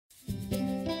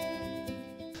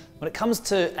When it comes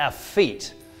to our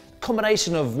feet, the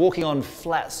combination of walking on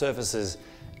flat surfaces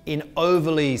in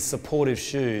overly supportive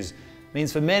shoes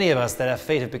means for many of us that our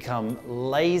feet have become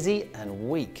lazy and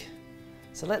weak.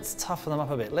 So let's toughen them up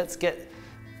a bit. Let's get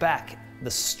back the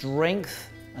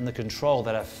strength and the control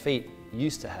that our feet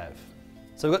used to have.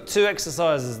 So we've got two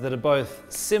exercises that are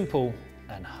both simple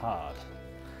and hard.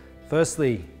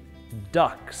 Firstly,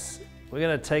 ducks. We're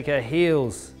going to take our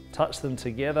heels, touch them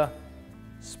together,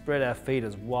 spread our feet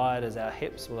as wide as our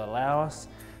hips will allow us,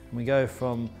 and we go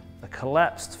from a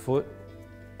collapsed foot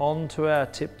onto our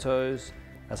tiptoes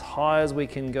as high as we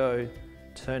can go,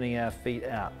 turning our feet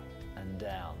out and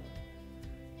down.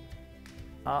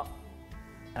 Up,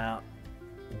 out,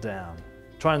 down.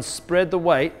 Try and spread the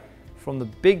weight from the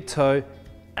big toe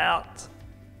out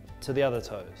to the other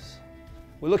toes.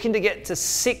 We're looking to get to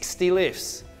 60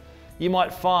 lifts. You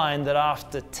might find that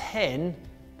after 10,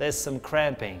 there's some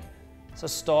cramping. So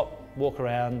stop, walk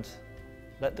around,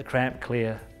 let the cramp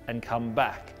clear and come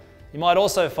back. You might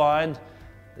also find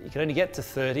that you can only get to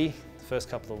 30 the first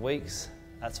couple of weeks.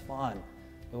 That's fine.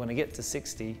 We want to get to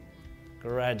 60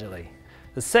 gradually.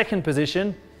 The second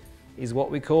position is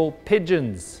what we call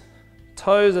pigeons.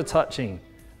 Toes are touching.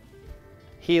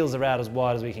 Heels are out as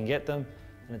wide as we can get them,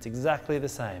 and it's exactly the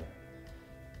same.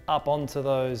 Up onto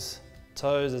those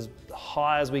toes as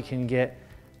high as we can get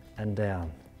and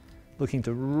down. Looking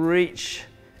to reach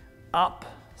up,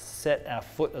 set our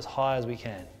foot as high as we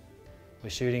can. We're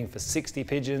shooting for 60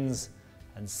 pigeons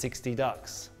and 60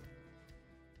 ducks.